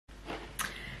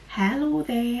Hello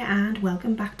there and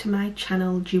welcome back to my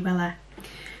channel, Juella.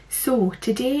 So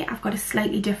today I've got a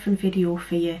slightly different video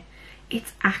for you.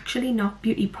 It's actually not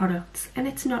beauty products and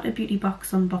it's not a beauty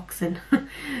box unboxing.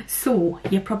 So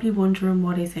you're probably wondering,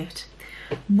 what is it?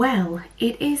 Well,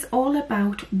 it is all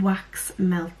about wax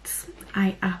melts.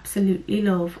 I absolutely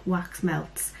love wax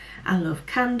melts. I love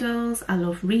candles, I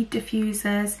love reed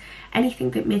diffusers,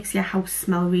 anything that makes your house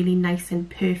smell really nice and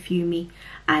perfumey.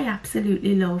 I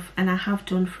absolutely love, and I have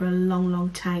done for a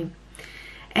long time.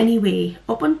 Anyway,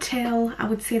 up until I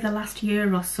would say the last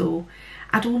year or so,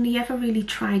 I'd only ever really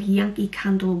tried Yankee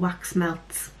Candle wax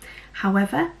melts.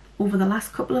 However, over the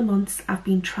last couple of months I've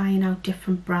been trying out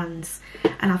different brands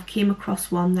and I've came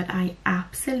across one that I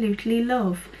absolutely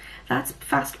love. That's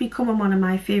fast becoming one of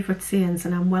my favourite sayings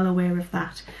and I'm well aware of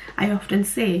that. I often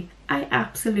say, I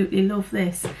absolutely love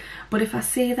this, but if I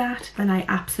say that, then I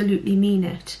absolutely mean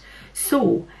it.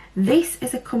 So this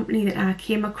is a company that I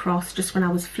came across just when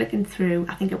I was flicking through,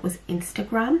 I think it was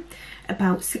Instagram,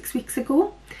 about 6 weeks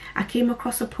ago. I came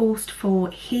across a post for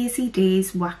Hazey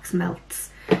Daze wax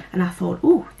melts and I thought,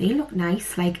 oh, they look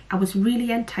nice. Like, I was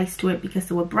really enticed to it because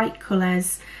they were bright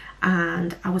colours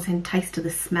and I was enticed to the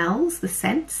smells, the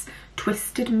scents,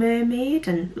 Twisted Mermaid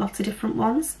and lots of different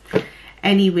ones.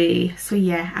 Anyway, so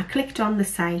yeah, I clicked on the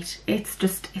site.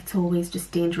 It's always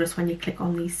just dangerous when you click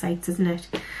on these sites, isn't it?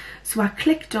 So I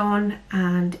clicked on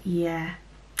and yeah,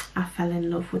 I fell in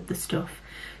love with the stuff.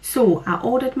 So I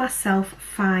ordered myself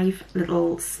 5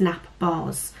 little snap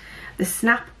bars. The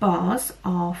snap bars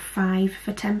are 5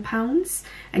 for £10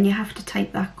 and you have to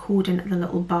type that code into the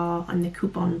little bar and the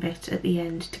coupon bit at the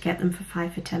end to get them for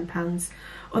 5 for £10.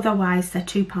 Otherwise they're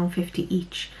 £2.50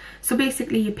 each. So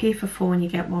basically you pay for 4 and you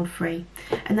get 1 free,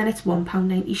 and then it's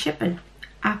 £1.90 shipping.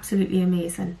 Absolutely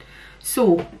amazing.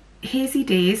 So Hazey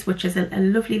Daze, which is a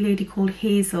lovely lady called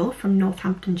Hazell from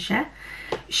Northamptonshire,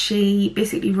 she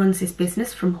basically runs this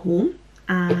business from home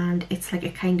and it's like a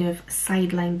kind of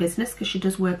sideline business because she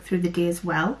does work through the day as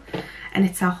well, and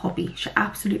it's her hobby. She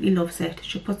absolutely loves it.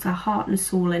 She puts her heart and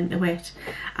soul into it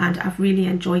and I've really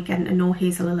enjoyed getting to know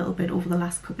Hazell a little bit over the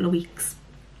last couple of weeks.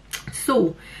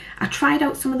 So I tried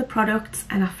out some of the products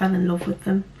and I fell in love with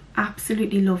them.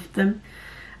 Absolutely loved them.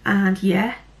 And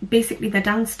yeah, basically they're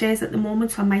downstairs at the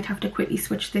moment, so I might have to quickly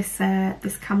switch this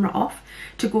this camera off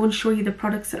to go and show you the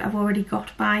products that I've already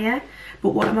got by her. But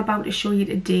what I'm about to show you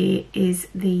today is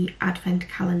the advent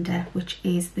calendar, which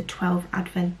is the 12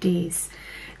 advent days.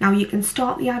 Now you can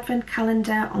start the advent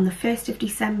calendar on the 1st of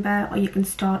December or you can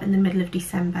start in the middle of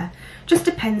December. Just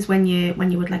depends when you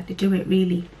would like to do it,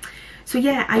 really. So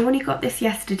yeah, I only got this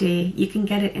yesterday. You can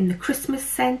get it in the Christmas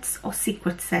scents or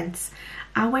secret scents.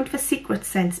 I went for secret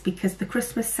scents because the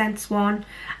Christmas scents one,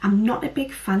 I'm not a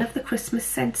big fan of the Christmas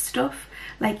scent stuff.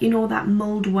 Like, you know, that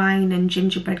mulled wine and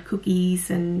gingerbread cookies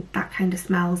and that kind of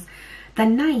smells. They're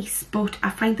nice, but I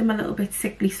find them a little bit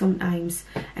sickly sometimes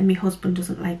and my husband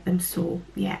doesn't like them. So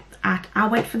yeah, I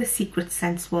went for the secret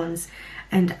scents ones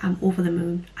and I'm over the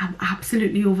moon. I'm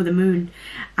absolutely over the moon.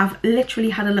 I've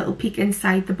literally had a little peek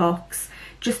inside the box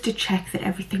just to check that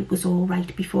everything was all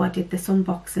right before I did this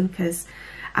unboxing, because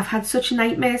I've had such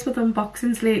nightmares with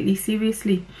unboxings lately,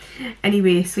 seriously.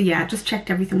 Anyway, so yeah, I just checked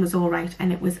everything was all right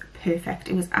and it was perfect.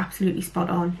 It was absolutely spot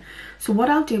on. So what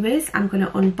I'll do is I'm going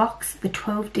to unbox the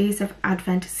 12 days of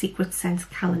Advent Secret Scents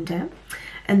calendar,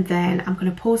 and then I'm going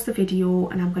to pause the video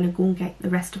and I'm going to go and get the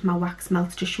rest of my wax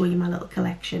melts to show you my little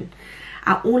collection.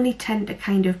 I only tend to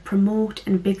kind of promote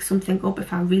and big something up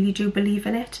if I really do believe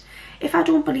in it. If I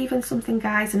don't believe in something,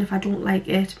 guys, and if I don't like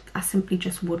it, I simply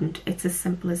just wouldn't. It's as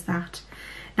simple as that.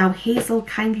 Now Hazell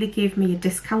kindly gave me a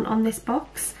discount on this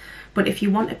box, but if you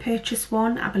want to purchase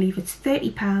one, I believe it's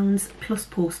 £30 plus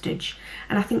postage,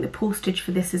 and I think the postage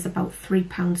for this is about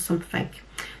 £3 something.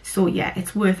 So yeah,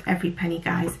 it's worth every penny,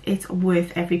 guys. It's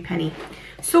worth every penny.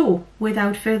 So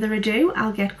without further ado,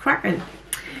 I'll get cracking.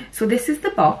 So this is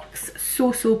the box.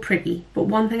 So pretty. But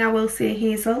one thing I will say,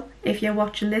 Hazell, if you're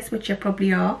watching this, which you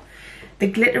probably are, the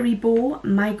glittery bow,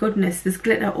 my goodness, there's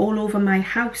glitter all over my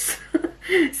house.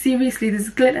 Seriously, there's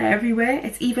glitter everywhere.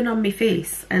 It's even on my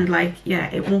face and like, yeah,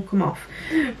 it won't come off.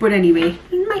 But anyway,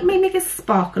 it might make it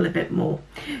sparkle a bit more.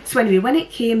 So anyway, when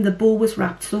it came, the bow was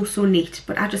wrapped so neat,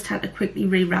 but I just had to quickly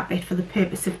rewrap it for the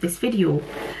purpose of this video.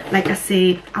 Like I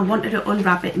say, I wanted to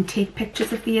unwrap it and take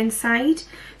pictures of the inside.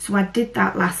 So I did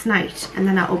that last night and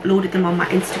then I uploaded them on my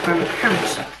Instagram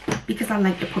account because I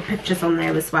like to put pictures on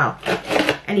there as well.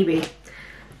 Anyway,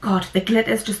 God, the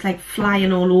glitter's just like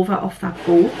flying all over off that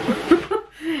bow.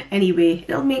 Anyway,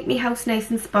 it'll make me house nice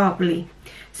and sparkly.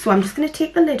 So I'm just going to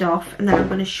take the lid off and then I'm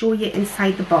going to show you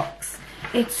inside the box.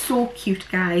 It's so cute,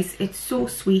 guys. It's so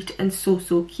sweet and so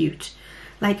cute.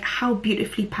 Like, how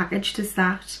beautifully packaged is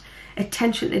that?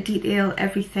 Attention to detail,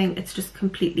 everything, it's just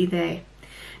completely there.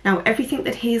 Now, everything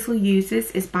that Hazell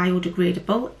uses is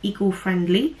biodegradable,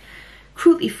 eco-friendly,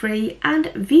 cruelty-free and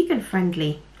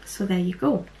vegan-friendly. So there you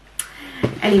go.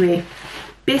 Anyway,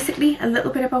 basically a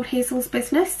little bit about Hazell's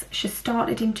business. She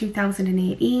started in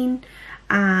 2018,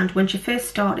 and when she first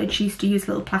started she used to use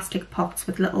little plastic pots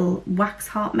with little wax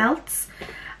heart melts,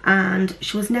 and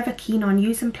she was never keen on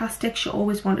using plastic. She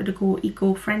always wanted to go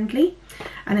eco-friendly,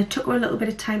 and it took her a little bit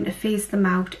of time to phase them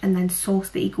out and then source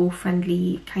the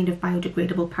eco-friendly kind of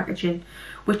biodegradable packaging,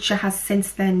 which she has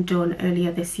since then done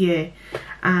earlier this year.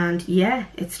 And yeah,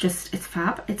 it's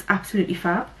fab. It's absolutely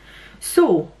fab.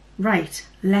 So right,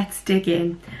 let's dig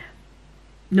in.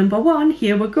 Number one,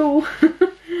 here we go.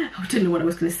 I didn't know what I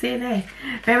was going to say there.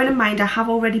 Bearing in mind I have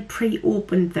already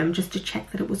pre-opened them just to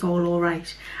check that it was all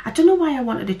alright. I don't know why I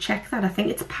wanted to check that. I think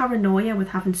it's paranoia with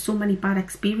having so many bad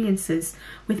experiences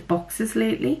with boxes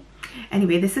lately.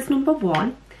 Anyway, this is number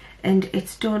one, and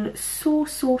it's done so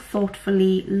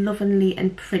thoughtfully, lovingly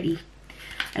and pretty.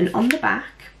 And on the back,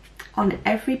 on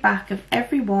every back of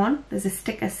every one, there's a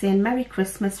sticker saying Merry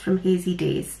Christmas from Hazey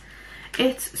Daze.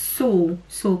 It's so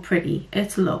pretty.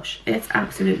 It's lush. It's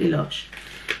absolutely lush.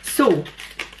 So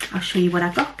I'll show you what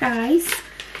I got, guys.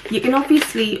 You can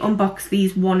obviously unbox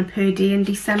these one per day in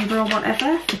December or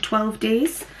whatever for 12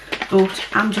 days, but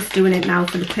I'm just doing it now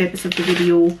for the purpose of the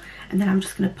video, and then I'm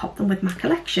just going to pop them with my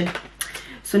collection.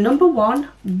 So number one,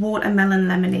 watermelon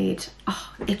lemonade.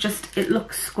 Oh, it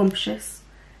looks scrumptious.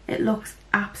 It looks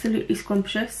absolutely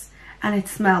scrumptious, and it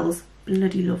smells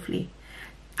bloody lovely.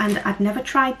 And I'd never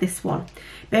tried this one.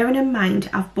 Bearing in mind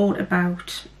I've bought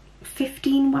about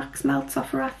 15 wax melts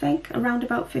off her, I think, around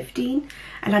about 15,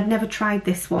 and I'd never tried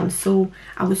this one, so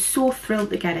I was so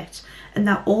thrilled to get it. And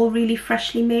they're all really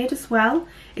freshly made as well.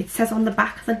 It says on the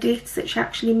back the dates that she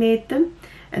actually made them,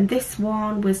 and this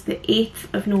one was the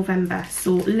 8th of November,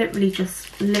 so literally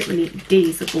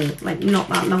days ago, like not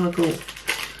that long ago.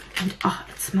 And oh,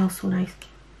 it smells so nice.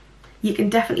 You can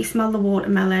definitely smell the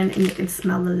watermelon, and you can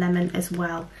smell the lemon as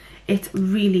well. It's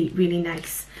really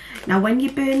nice. Now when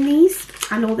you burn these,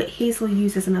 I know that Hazell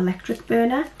uses an electric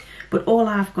burner, but all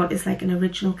I've got is like an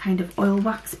original kind of oil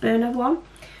wax burner one.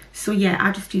 So yeah,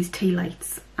 I just use tea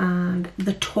lights, and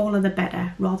the taller the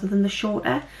better rather than the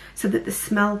shorter, so that the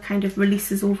smell kind of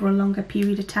releases over a longer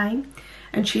period of time.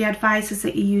 And she advises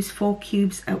that you use 4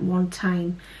 cubes at one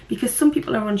time, because some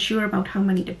people are unsure about how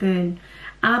many to burn.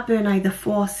 I burn either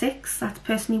 4 or 6, that's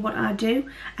personally what I do,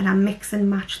 and I mix and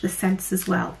match the scents as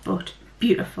well. But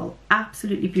beautiful,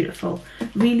 absolutely beautiful.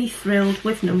 Really thrilled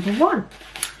with number one.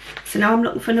 So now I'm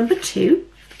looking for number two.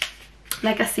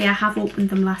 Like I say, I have opened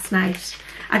them last night.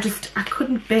 I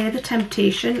couldn't bear the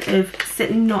temptation of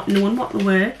sitting not knowing what they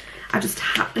were. I just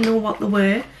had to know what they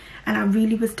were, and I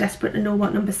really was desperate to know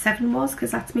what number 7 was,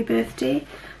 because that's my birthday.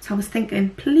 So I was thinking,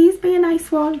 please be a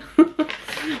nice one.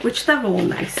 Which they're all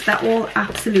nice. They're all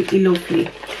absolutely lovely.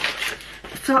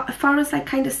 So as far as like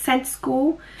kind of scents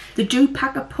go, they do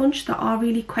pack a punch. They are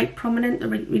really quite prominent. They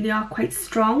really are quite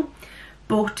strong.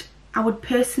 But I would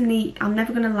personally, I'm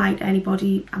never going to lie to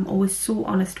anybody. I'm always so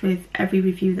honest with every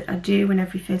review that I do and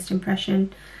every first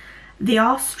impression. They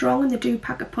are strong and they do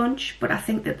pack a punch, but I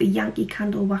think that the Yankee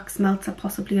Candle wax melts are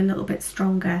possibly a little bit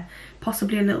stronger,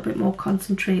 possibly a little bit more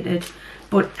concentrated.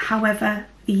 But however,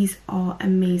 these are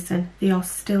amazing. They are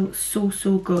still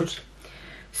so good.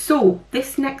 So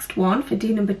this next one for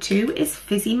day number 2 is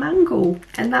Fizzy Mango,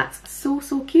 and that's so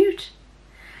cute.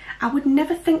 I would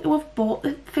never think to have bought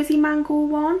the Fizzy Mango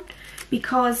one,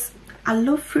 because I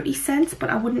love fruity scents, but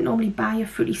I wouldn't normally buy a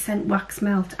fruity scent wax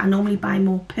melt. I normally buy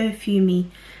more perfumey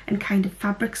and kind of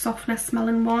fabric softener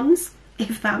smelling ones,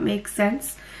 if that makes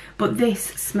sense. But this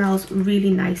smells really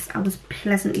nice. I was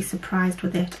pleasantly surprised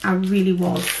with it. I really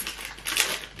was.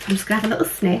 I'm just gonna have a little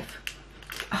sniff.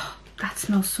 Oh, that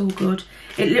smells so good.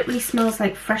 It literally smells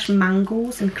like fresh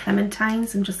mangoes and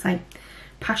clementines and just like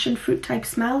passion fruit type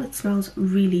smell. It smells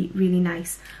really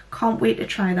nice. Can't wait to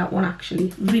try that one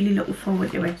actually. Really looking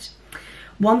forward to it.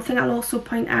 One thing I'll also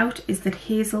point out is that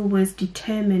Hazell was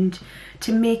determined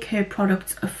to make her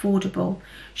products affordable.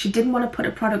 She didn't want to put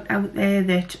a product out there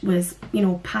that was, you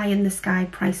know, pie in the sky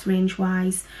price range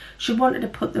wise. She wanted to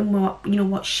put them what, you know,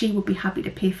 what she would be happy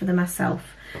to pay for them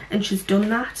herself. And she's done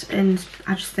that, and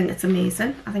I just think it's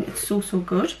amazing. I think it's so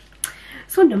good.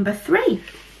 So number 3,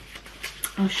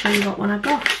 I'll show you what one I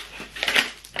got.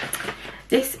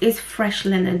 This is Fresh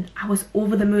Linen. I was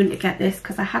over the moon to get this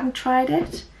because I hadn't tried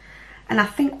it. And I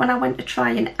think when I went to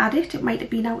try and add it, it might have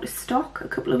been out of stock a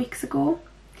couple of weeks ago.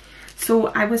 So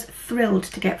I was thrilled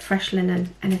to get fresh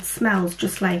linen, and it smells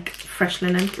just like fresh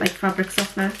linen, like fabric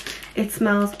softener. It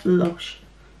smells lush.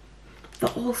 They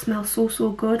all smell so, so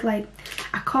good. Like,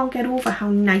 I can't get over how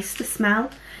nice they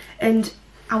smell. And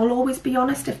I will always be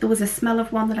honest, if there was a smell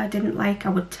of one that I didn't like, I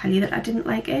would tell you that I didn't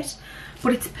like it.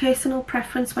 But it's personal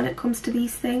preference when it comes to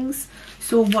these things.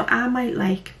 So what I might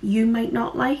like, you might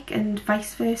not like, and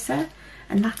vice versa.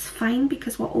 And that's fine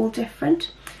because we're all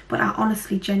different. But I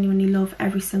honestly genuinely love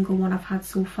every single one I've had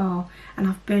so far, and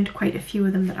I've burnt quite a few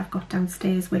of them that I've got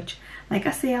downstairs, which, like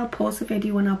I say, I'll pause the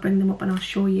video and I'll bring them up and I'll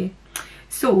show you.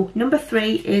 So number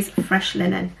 3 is fresh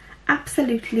linen.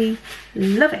 Absolutely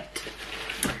love it.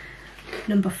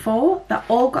 Number 4, they've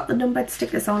all got the numbered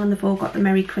stickers on, and they've all got the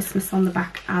Merry Christmas on the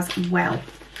back as well.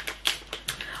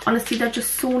 Honestly, they're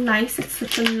just so nice. It's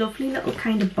such a lovely little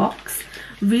kind of box.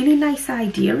 Really nice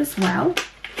idea as well.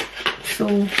 So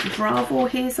bravo,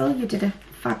 Hazell, you did a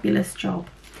fabulous job.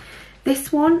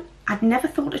 This one, I'd never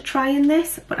thought of trying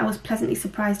this, but I was pleasantly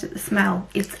surprised at the smell.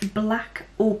 It's Black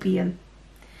Opium.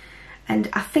 And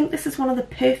I think this is one of the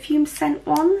perfume scent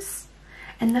ones.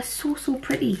 And they're so, so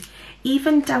pretty.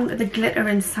 Even down to the glitter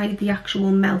inside the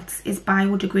actual melts is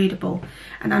biodegradable.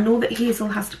 And I know that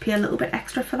Hazell has to pay a little bit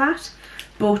extra for that,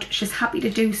 but she's happy to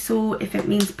do so if it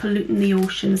means polluting the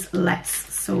oceans less.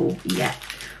 So yeah,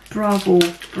 bravo,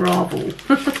 bravo.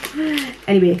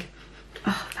 Anyway,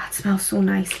 oh, that smells so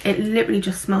nice. It literally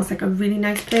just smells like a really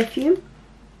nice perfume.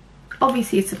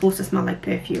 Obviously it's supposed to smell like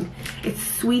perfume. It's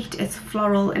sweet, it's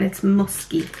floral, and it's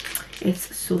musky.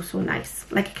 It's so, so nice.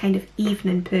 Like a kind of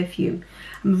evening perfume.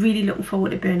 I'm really looking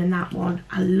forward to burning that one.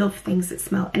 I love things that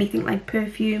smell. Anything like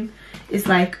perfume is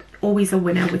like always a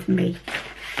winner with me.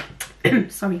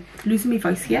 Sorry, losing my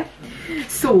voice here.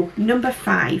 So number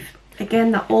 5.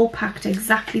 Again, they're all packed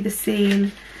exactly the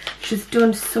same. She's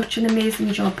done such an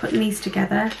amazing job putting these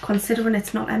together. Considering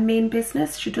it's not her main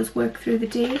business, she does work through the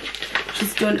day.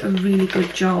 She's done a really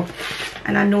good job.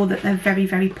 And I know that they're very,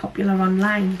 very popular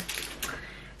online.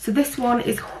 So this one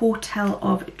is Hotel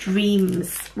of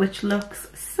Dreams, which looks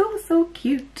so, so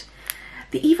cute.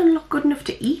 They even look good enough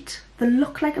to eat. They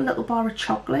look like a little bar of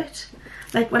chocolate.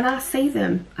 Like when I see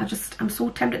them, I'm so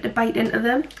tempted to bite into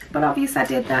them. But obviously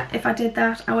if I did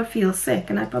that, I would feel sick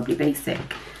and I'd probably be sick.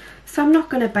 So I'm not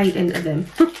going to bite into them.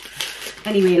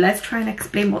 Anyway, let's try and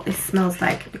explain what this smells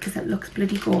like, because it looks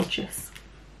bloody gorgeous.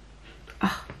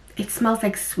 Oh, it smells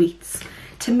like sweets.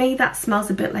 To me, that smells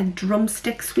a bit like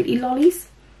drumstick sweetie lollies.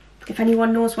 If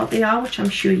anyone knows what they are, which I'm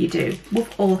sure you do.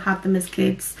 We've all had them as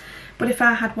kids. But if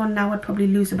I had one now, I'd probably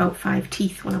lose about 5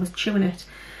 teeth when I was chewing it.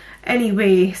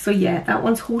 Anyway, so yeah, that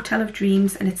one's Hotel of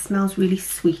Dreams, and it smells really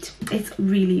sweet. It's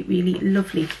really, really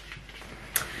lovely.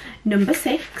 Number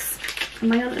 6.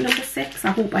 Am I on to number 6?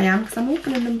 I hope I am, because I'm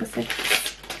opening number 6.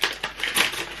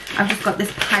 I've just got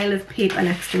this pile of paper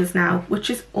next to us now,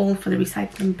 which is all for the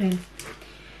recycling bin.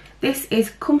 This is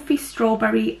Comfy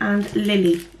Strawberry and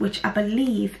Lily, which I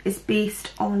believe is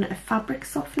based on a fabric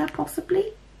softener,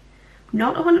 possibly.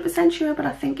 Not 100% sure, but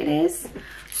I think it is.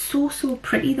 So, so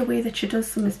pretty. The way that she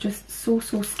does them is just so,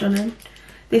 so stunning.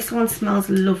 This one smells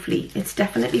lovely. It's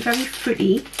definitely very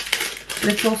fruity,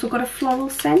 but it's also got a floral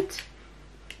scent.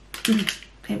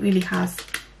 It really has.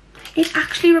 It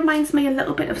actually reminds me a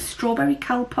little bit of strawberry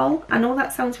Calpol. I know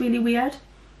that sounds really weird,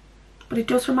 but it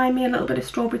does remind me a little bit of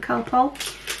strawberry Calpol.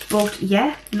 But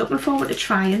yeah, looking forward to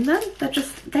trying them.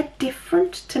 They're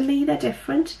different. To me, they're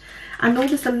different. I know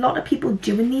there's a lot of people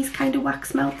doing these kind of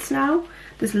wax melts now.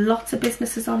 There's lots of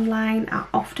businesses online. I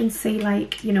often see,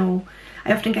 like, you know,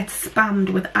 I often get spammed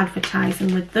with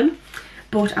advertising with them.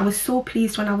 But I was so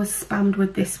pleased when I was spammed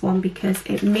with this one, because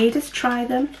it made us try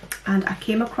them, and I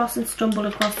came across and stumbled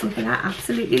across something I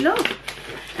absolutely love.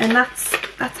 And that's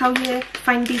how you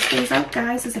find these things out,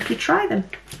 guys, is if you try them.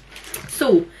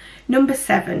 So number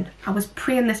 7, I was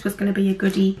praying this was going to be a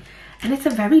goodie, and it's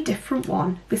a very different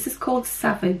one. This is called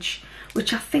Savage,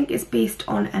 which I think is based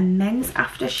on a men's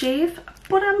aftershave,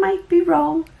 but I might be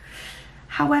wrong.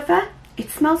 However, it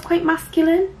smells quite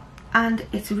masculine, and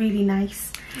it's really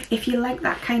nice. If you like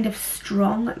that kind of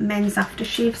strong men's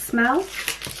aftershave smell,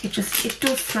 it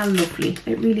does smell lovely.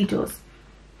 It really does.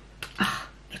 Ah,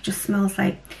 it just smells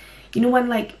like, you know, when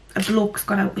like a bloke's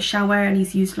got out the shower and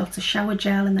he's used lots of shower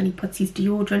gel, and then he puts his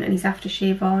deodorant and his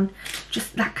aftershave on.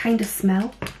 Just that kind of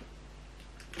smell.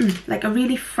 Like a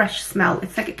really fresh smell.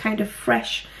 It's like a kind of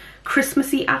fresh,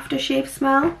 Christmassy aftershave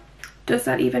smell. Does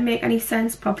that even make any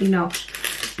sense? Probably not.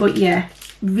 But yeah,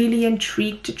 really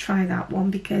intrigued to try that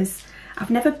one, because I've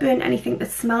never burnt anything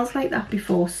that smells like that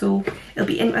before, so it'll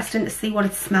be interesting to see what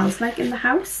it smells like in the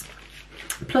house.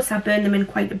 Plus I burn them in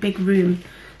quite a big room,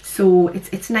 So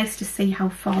it's nice to see how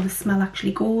far the smell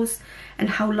actually goes and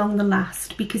how long they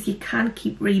last, because you can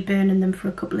keep reburning them for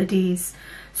a couple of days.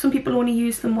 Some people only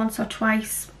use them once or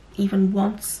twice, even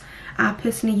once. I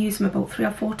personally use them about 3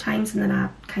 or 4 times, and then I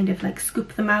kind of like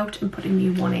scoop them out and put a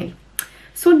new one in.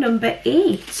 So number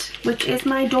 8, which is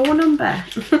my door number.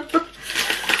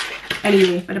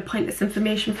 Anyway, bit of pointless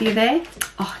information for you there.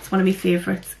 Oh, it's one of my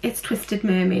favourites. It's Twisted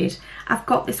Mermaid. I've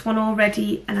got this one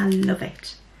already and I love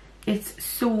it. It's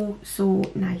so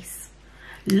nice.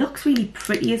 Looks really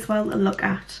pretty as well to look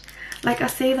at. Like I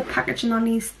say, the packaging on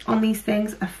these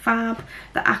things are fab.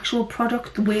 The actual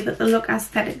product, the way that they look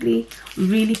aesthetically,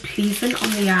 really pleasing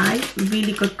on the eye.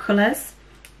 Really good colours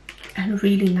and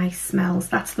really nice smells.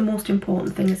 That's the most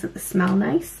important thing, is that they smell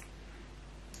nice.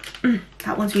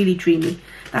 That one's really dreamy.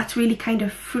 That's really kind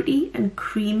of fruity and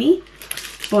creamy,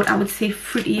 but I would say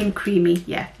fruity and creamy,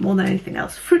 yeah, more than anything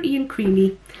else. Fruity and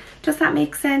creamy. Does that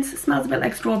make sense? It smells a bit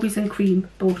like strawberries and cream,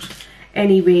 but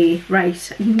anyway,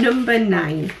 right, number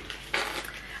 9.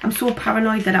 I'm so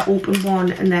paranoid that I open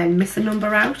one and then miss a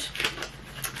number out.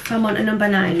 So I'm on to number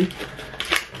 9.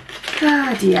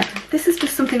 Ah dear, this is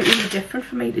just something really different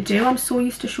for me to do. I'm so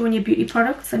used to showing you beauty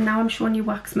products, and now I'm showing you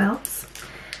wax melts.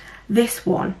 This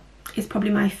one is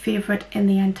probably my favourite in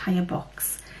the entire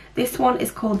box. This one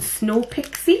is called Snow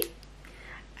Pixie,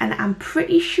 and I'm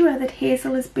pretty sure that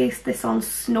Hazell has based this on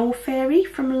Snow Fairy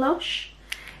from Lush.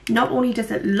 Not only does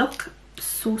it look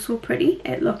so pretty,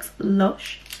 it looks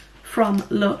lush from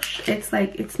Lush. It's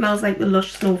like, it smells like the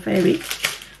Lush Snow Fairy,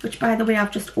 which by the way,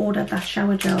 I've just ordered that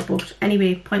shower gel, but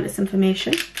anyway, pointless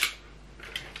information.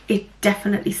 It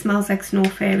definitely smells like Snow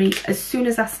Fairy. As soon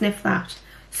as I sniffed that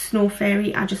Snow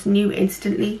Fairy, I just knew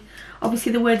instantly.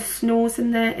 Obviously the word snow's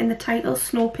in the title,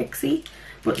 Snow Pixie,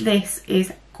 but this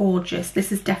is gorgeous.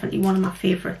 This is definitely one of my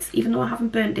favourites. Even though I haven't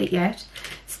burnt it yet,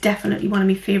 it's definitely one of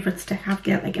my favourites to have,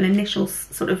 get like an initial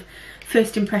sort of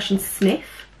first impression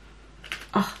sniff.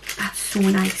 Oh, that's so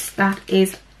nice. That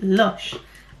is lush.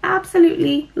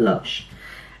 Absolutely lush.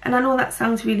 And I know that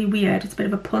sounds really weird. It's a bit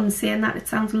of a pun saying that it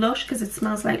sounds lush, because it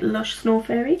smells like Lush Snow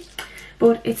Fairy,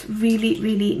 but it's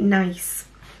really nice.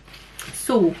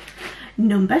 So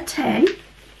number 10.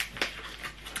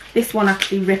 This one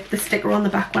actually ripped the sticker on the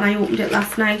back when I opened it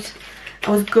last night.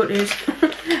 I was gutted.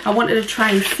 I wanted to try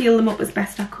and seal them up as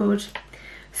best I could.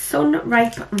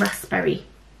 Sunripe Raspberry.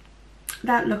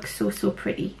 That looks so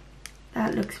pretty.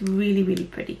 That looks really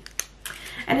pretty.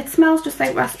 And it smells just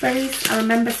like raspberries. I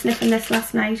remember sniffing this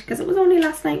last night, because it was only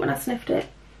last night when I sniffed it.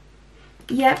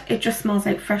 Yep, it just smells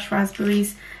like fresh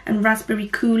raspberries and raspberry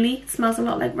coulis. It smells a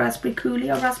lot like raspberry coulis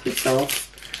or raspberry sauce.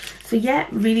 So yeah,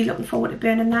 really looking forward to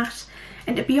burning that.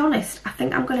 And to be honest, I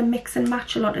think I'm going to mix and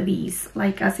match a lot of these.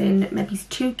 Like as in maybe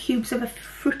 2 cubes of a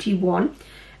fruity one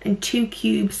and 2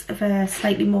 cubes of a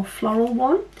slightly more floral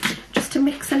one. Just to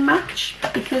mix and match,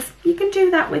 because you can do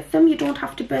that with them. You don't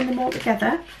have to burn them all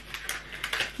together.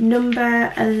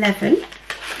 Number 11.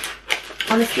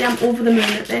 Honestly, I'm over the moon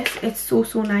at this. It's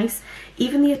so nice.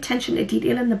 Even the attention to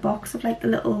detail in the box of like the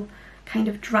little kind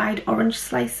of dried orange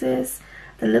slices,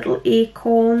 the little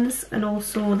acorns, and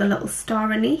also the little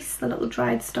star anise, the little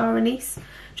dried star anise,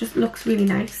 just looks really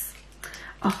nice.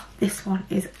 Oh, this one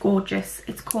is gorgeous.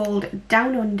 It's called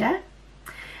Down Under,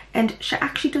 and she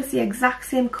actually does the exact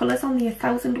same colours on the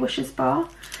 1000 Wishes bar.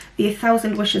 The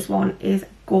 1000 Wishes one is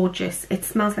gorgeous. It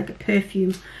smells like a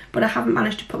perfume, but I haven't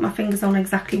managed to put my fingers on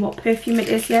exactly what perfume it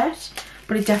is yet,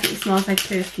 but it definitely smells like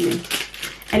perfume.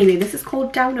 Anyway, this is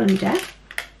called Down Under.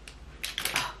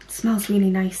 Oh, it smells really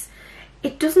nice.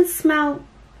 It doesn't smell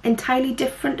entirely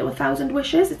different to 1000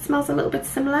 Wishes. It smells a little bit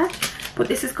similar, but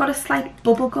this has got a slight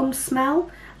bubblegum smell,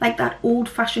 like that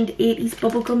old-fashioned 80s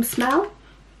bubblegum smell.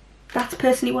 That's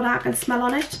personally what I can smell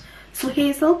on it. So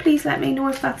Hazell, please let me know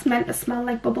if that's meant to smell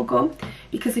like bubblegum,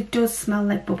 because it does smell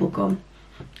like bubblegum.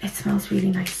 It smells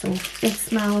really nice though. It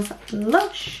smells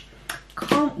lush.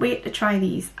 Can't wait to try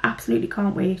these. Absolutely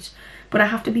can't wait. But I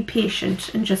have to be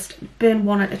patient and just burn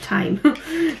one at a time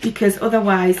because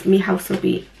otherwise my house will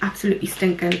be absolutely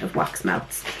stinking of wax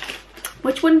melts,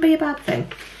 which wouldn't be a bad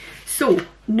thing. So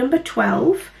number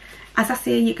 12, as I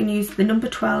say, you can use the number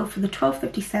 12 for the 12th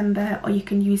of December, or you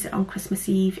can use it on Christmas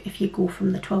Eve if you go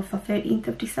from the 12th or 13th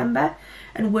of December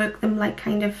and work them like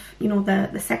kind of, you know,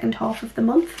 the second half of the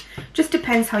month. Just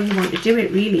depends how you want to do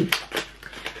it really.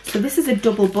 So this is a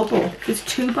double bubble. There's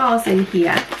 2 bars in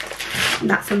here, and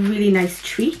that's a really nice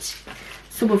treat.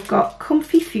 So we've got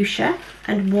Comfy Fuchsia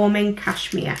and Warming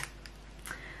Cashmere.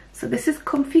 So this is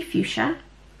Comfy Fuchsia,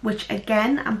 which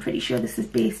again, I'm pretty sure this is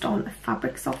based on a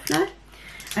fabric softener,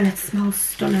 and it smells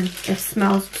stunning. It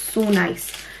smells so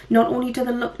nice. Not only do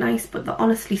they look nice, but they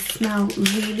honestly smell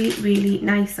really, really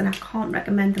nice, and I can't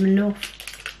recommend them enough.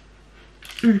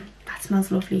 That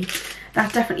smells lovely.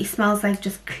 That definitely smells like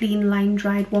just clean line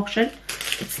dried washing.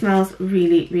 It smells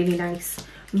really, really nice.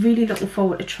 Really looking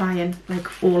forward to trying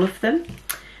like all of them.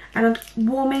 And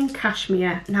warming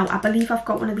cashmere. Now I believe I've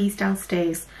got one of these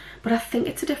downstairs, but I think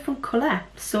it's a different colour.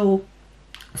 So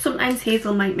sometimes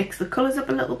Hazel might mix the colours up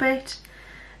a little bit.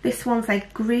 This one's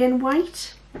like grey and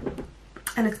white,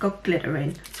 and it's got glitter in.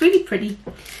 It's really pretty,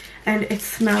 and it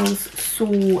smells so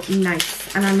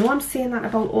nice. And I know I'm saying that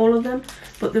about all of them,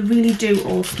 but they really do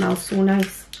all smell so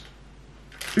nice.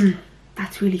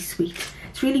 That's really sweet.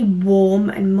 It's really warm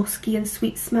and musky and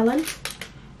sweet smelling.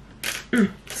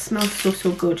 Smells so,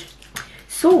 so good.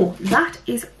 So that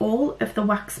is all of the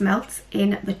wax melts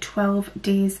in the 12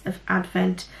 Days of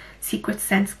Advent Secret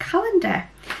Scents calendar.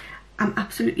 I'm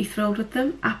absolutely thrilled with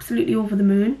them, absolutely over the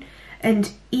moon.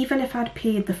 And even if I'd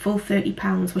paid the full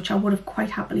 £30, which I would have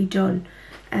quite happily done,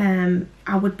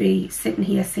 I would be sitting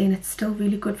here saying it's still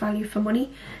really good value for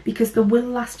money, because they will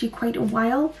last you quite a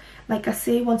while. Like I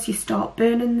say, once you start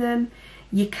burning them,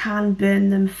 you can burn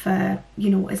them for, you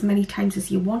know, as many times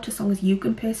as you want, as long as you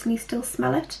can personally still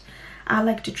smell it. I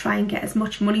like to try and get as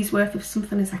much money's worth of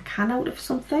something as I can out of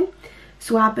something.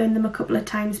 So I burn them a couple of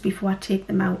times before I take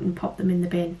them out and pop them in the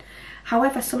bin.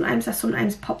 However, sometimes I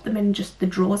pop them in just the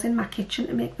drawers in my kitchen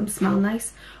to make them smell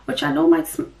nice, which I know might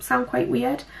sound quite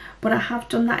weird, but I have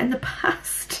done that in the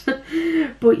past.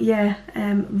 But yeah,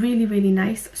 really, really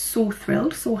nice. So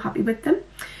thrilled, so happy with them.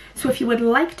 So if you would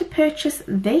like to purchase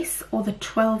this or the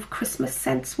 12 Christmas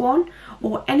scents one,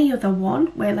 or any other one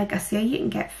where, like I say, you can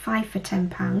get 5 for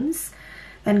 £10,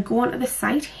 then go onto the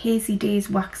site Hazey Daze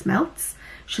Wax Melts.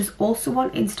 She's also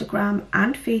on Instagram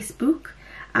and Facebook,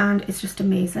 and it's just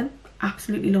amazing.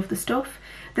 Absolutely love the stuff.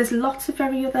 There's lots of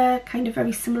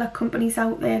very similar companies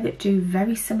out there that do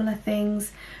very similar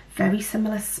things, very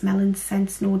similar smelling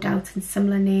scents, no doubt, and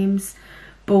similar names.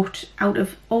 But out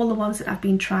of all the ones that I've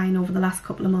been trying over the last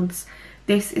couple of months,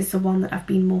 this is the one that I've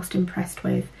been most impressed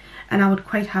with, and I would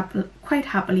quite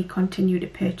happily continue to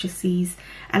purchase these,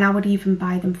 and I would even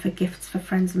buy them for gifts for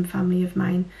friends and family of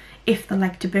mine if they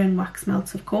like to burn wax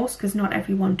melts, of course, because not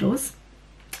everyone does.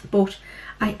 But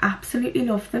I absolutely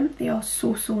love them. They are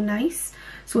so, so nice.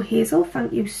 So Hazel,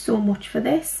 thank you so much for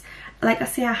this. Like I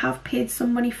say, I have paid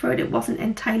some money for it. It wasn't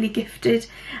entirely gifted.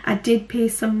 I did pay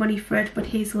some money for it, but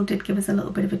Hazel did give us a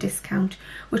little bit of a discount,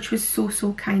 which was so,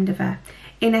 so kind of her,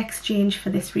 in exchange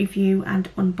for this review and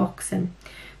unboxing.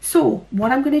 So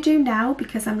what I'm going to do now,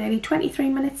 because I'm nearly 23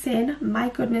 minutes in, my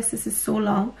goodness, this is so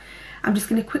long, I'm just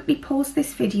going to quickly pause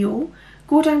this video,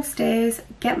 go downstairs,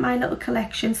 get my little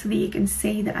collection so that you can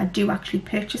see that I do actually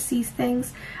purchase these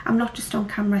things. I'm not just on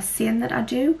camera saying that I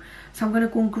do. So I'm going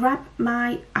to go and grab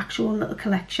my actual little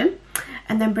collection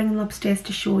and then bring them upstairs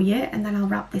to show you, and then I'll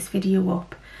wrap this video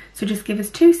up. So just give us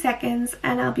 2 seconds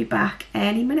and I'll be back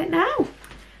any minute now.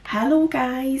 Hello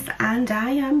guys, and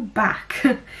I am back.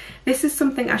 This is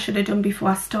something I should have done before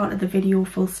I started the video,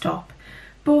 full stop.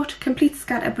 But complete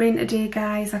scatterbrain today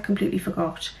guys, I completely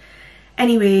forgot.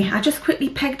 Anyway, I just quickly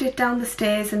pegged it down the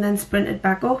stairs and then sprinted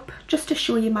back up just to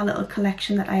show you my little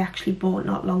collection that I actually bought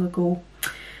not long ago.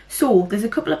 So there's a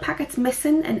couple of packets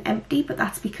missing and empty, but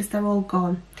that's because they're all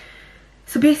gone.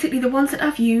 So basically the ones that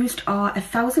I've used are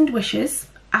 1000 Wishes.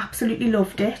 Absolutely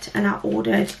loved it, and I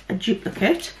ordered a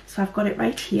duplicate, so I've got it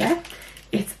right here.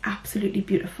 It's absolutely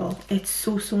beautiful. It's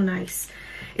so, so nice.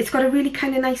 It's got a really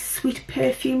kind of nice sweet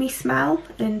perfumey smell,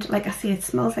 and like I say, it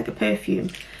smells like a perfume.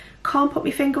 Can't put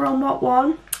my finger on what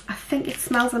one. I think it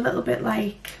smells a little bit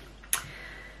like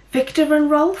Victor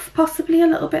and Rolf, possibly a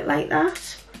little bit like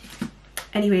that.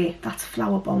 Anyway, that's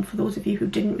Flower Bomb for those of you who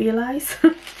didn't realise.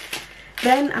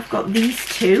 Then I've got these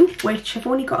two, which I've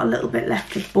only got a little bit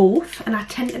left of both, and I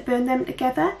tend to burn them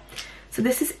together. So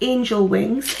this is Angel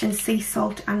Wings and Sea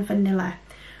Salt and Vanilla.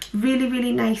 Really,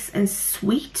 really nice and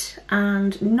sweet,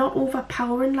 and not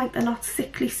overpowering, like they're not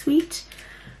sickly sweet,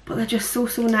 but they're just so,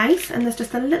 so nice. And there's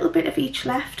just a little bit of each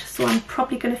left, so I'm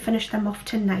probably going to finish them off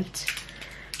tonight.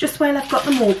 Just while I've got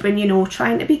them open, you know,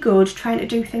 trying to be good, trying to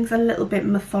do things a little bit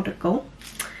methodical.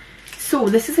 So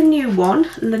this is a new one,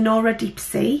 Lenora Deep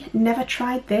Sea. Never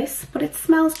tried this, but it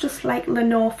smells just like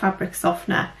Lenore fabric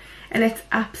softener, and it's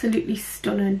absolutely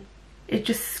stunning. It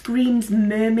just screams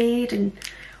mermaid and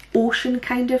ocean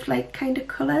kind of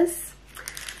colours.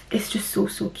 It's just so,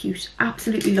 so cute.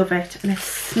 Absolutely love it, and it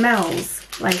smells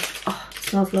like, oh, it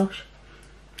smells lush.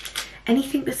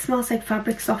 Anything that smells like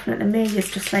fabric softener to me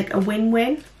is just like a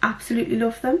win-win. Absolutely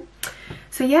love them.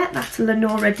 So yeah, that's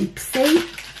Lenora Deep Sea.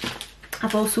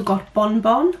 I've also got Bon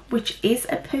Bon, which is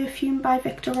a perfume by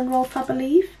Viktor and Rolf, I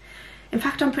believe. In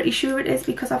fact, I'm pretty sure it is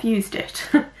because I've used it.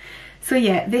 So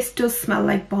yeah, this does smell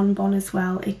like Bon Bon as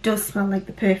well. It does smell like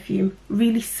the perfume.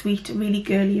 Really sweet, really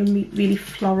girly and really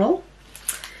floral.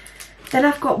 Then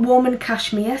I've got Warm and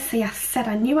Cashmere. See, I said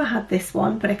I knew I had this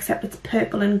one, but except it's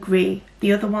purple and grey.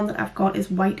 The other one that I've got is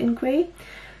white and grey.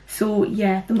 So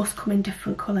yeah, they must come in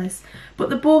different colours. But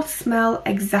they both smell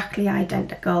exactly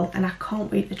identical, and I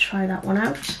can't wait to try that one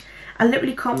out. I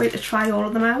literally can't wait to try all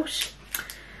of them out.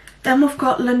 Then we've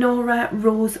got Lenora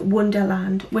Rose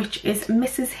Wonderland, which is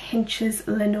Mrs. Hinch's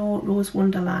Lenore Rose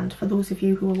Wonderland, for those of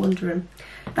you who are wondering.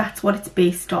 That's what it's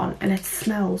based on, and it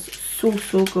smells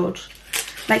so good.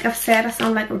 Like I've said, I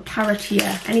sound like a parrot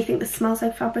here. Anything that smells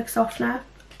like fabric softener,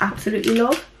 absolutely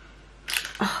love.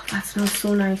 Oh, that smells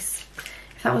so nice.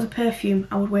 If that was a perfume,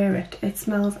 I would wear it. It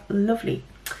smells lovely.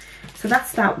 So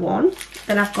that's that one.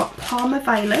 Then I've got Parma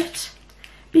Violet,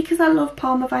 because I love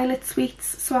Parma Violet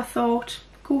sweets, so I thought,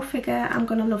 go figure, I'm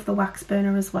going to love the wax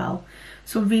burner as well.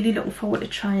 So really looking forward to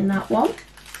trying that one.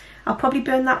 I'll probably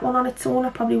burn that one on its own. I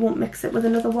probably won't mix it with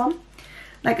another one.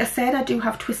 Like I said, I do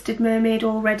have Twisted Mermaid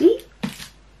already.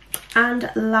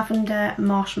 And Lavender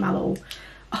Marshmallow.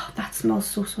 Oh, that smells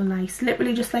so nice.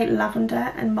 Literally just like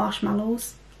lavender and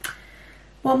marshmallows.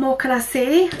 What more can I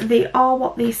say? They are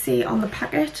what they say on the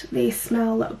packet. They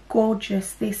smell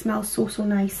gorgeous. They smell so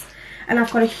nice. And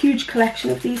I've got a huge collection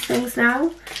of these things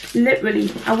now.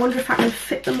 Literally, I wonder if I can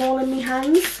fit them all in my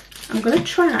hands. I'm going to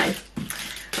try.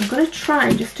 I'm going to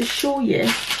try just to show you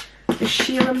the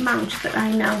sheer amount that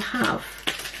I now have.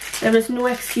 There is no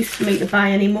excuse for me to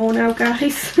buy any more now,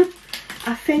 guys.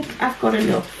 I think I've got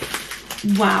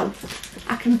enough. Wow.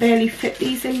 I can barely fit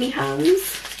these in my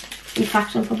hands. In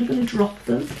fact, I'm probably going to drop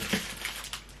them.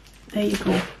 There you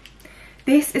go.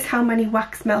 This is how many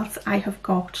wax melts I have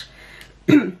got.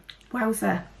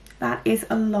 Wowzer, that is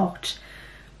a lot,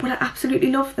 but I absolutely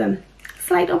love them.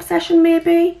 Slight obsession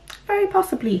maybe, very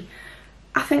possibly.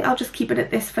 I think I'll just keep it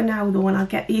at this for now though, and I'll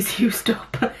get these used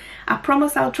up. I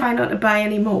promise I'll try not to buy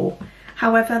any more.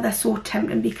 However, they're so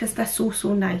tempting because they're so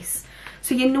nice.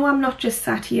 So you know, I'm not just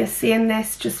sat here saying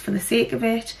this just for the sake of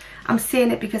it. I'm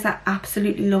saying it because I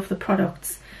absolutely love the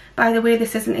products. By the way,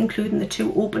 this isn't including the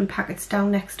 2 open packets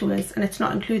down next to us, and it's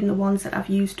not including the ones that I've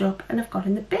used up and I've got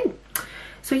in the bin.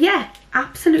 So yeah,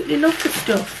 absolutely love the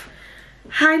stuff.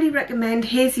 Highly recommend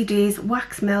Hazey Daze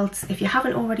wax melts. If you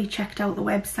haven't already checked out the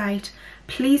website,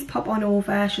 please pop on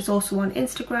over. She's also on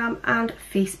Instagram and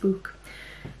Facebook.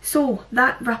 So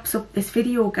that wraps up this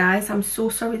video, guys. I'm so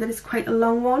sorry that it's quite a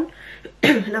long one.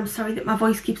 And I'm sorry that my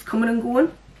voice keeps coming and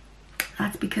going.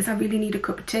 That's because I really need a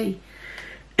cup of tea.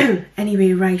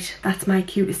 Anyway, right, that's my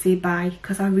cue to say bye,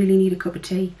 because I really need a cup of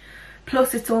tea.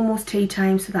 Plus it's almost tea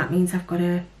time, so that means I've got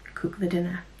to cook the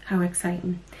dinner. How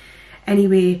exciting.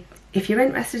 Anyway, if you're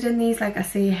interested in these, like I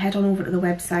say, head on over to the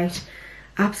website.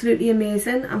 Absolutely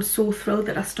amazing. I'm so thrilled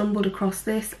that I stumbled across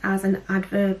this as an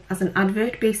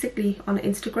advert basically on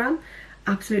Instagram.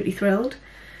 Absolutely thrilled.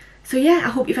 So yeah, I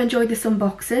hope you've enjoyed this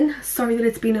unboxing. Sorry that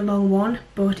it's been a long one,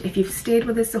 but if you've stayed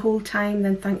with us the whole time,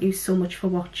 then thank you so much for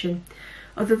watching.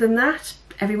 Other than that,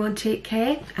 everyone take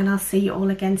care, and I'll see you all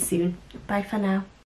again soon. Bye for now.